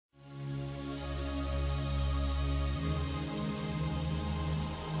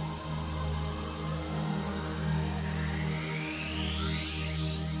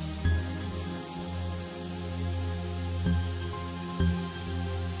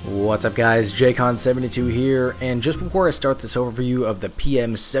What's up guys, JCon72 here, and just before I start this overview of the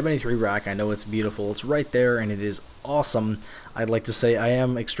PM73 RAK, I know it's beautiful, it's right there and it is awesome. I'd like to say I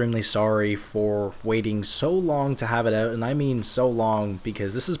am extremely sorry for waiting so long to have it out, and I mean so long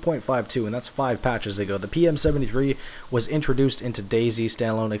because this is 0.52 and that's 5 patches ago. The PM73 was introduced into DayZ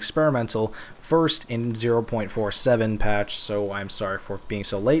Standalone Experimental first in 0.47 patch, so I'm sorry for being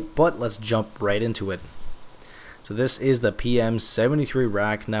so late, but let's jump right into it. So this is the PM73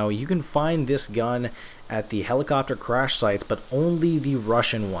 RAK. Now you can find this gun at the helicopter crash sites, but only the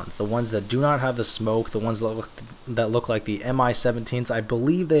Russian ones, the ones that do not have the smoke, the ones that look like the Mi-17s. I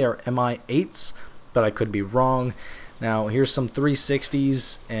believe they are Mi-8s, but I could be wrong. Now here's some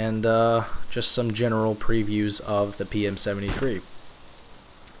 360s and just some general previews of the PM73.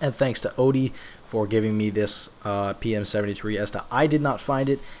 And thanks to Odie for giving me this PM73, as to I did not find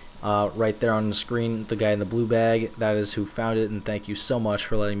it. Right there on the screen, the guy in the blue bag, that is who found it, and thank you so much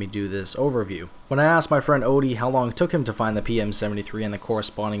for letting me do this overview. When I asked my friend Odie how long it took him to find the PM73 and the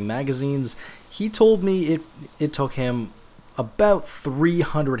corresponding magazines, he told me it took him about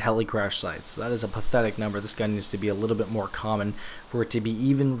 300 heli crash sites. That is a pathetic number. This gun needs to be a little bit more common for it to be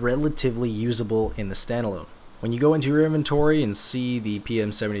even relatively usable in the standalone. When you go into your inventory and see the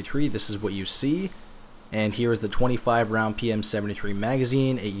PM73, this is what you see. And here is the 25 round PM73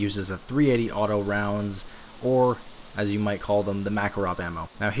 magazine. It uses a 380 auto rounds, or as you might call them, the Makarov ammo.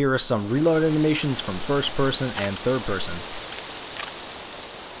 Now here are some reload animations from first person and third person.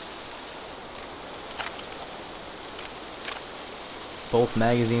 Both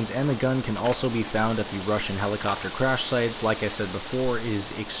magazines and the gun can also be found at the Russian helicopter crash sites. Like I said before, it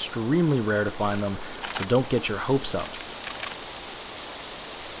is extremely rare to find them, so don't get your hopes up.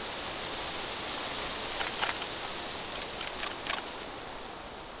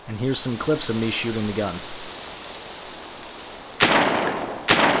 And here's some clips of me shooting the gun.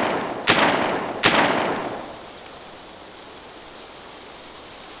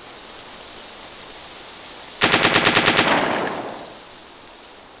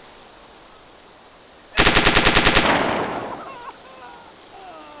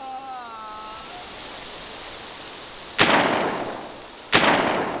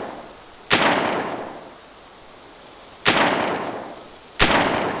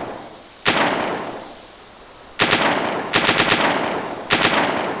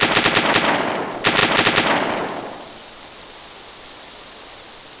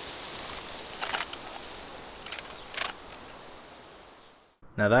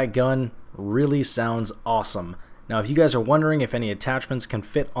 Now that gun really sounds awesome. Now if you guys are wondering if any attachments can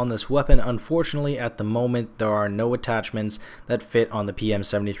fit on this weapon, unfortunately at the moment there are no attachments that fit on the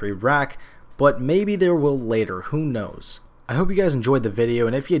PM73 RAK, but maybe there will later, who knows. I hope you guys enjoyed the video,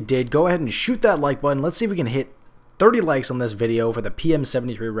 and if you did, go ahead and shoot that like button. Let's see if we can hit 30 likes on this video for the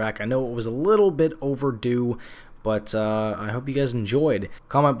PM73 RAK. I know it was a little bit overdue, but I hope you guys enjoyed.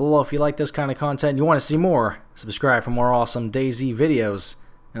 Comment below if you like this kind of content and you want to see more. Subscribe for more awesome DayZ videos.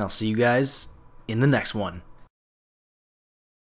 And I'll see you guys in the next one.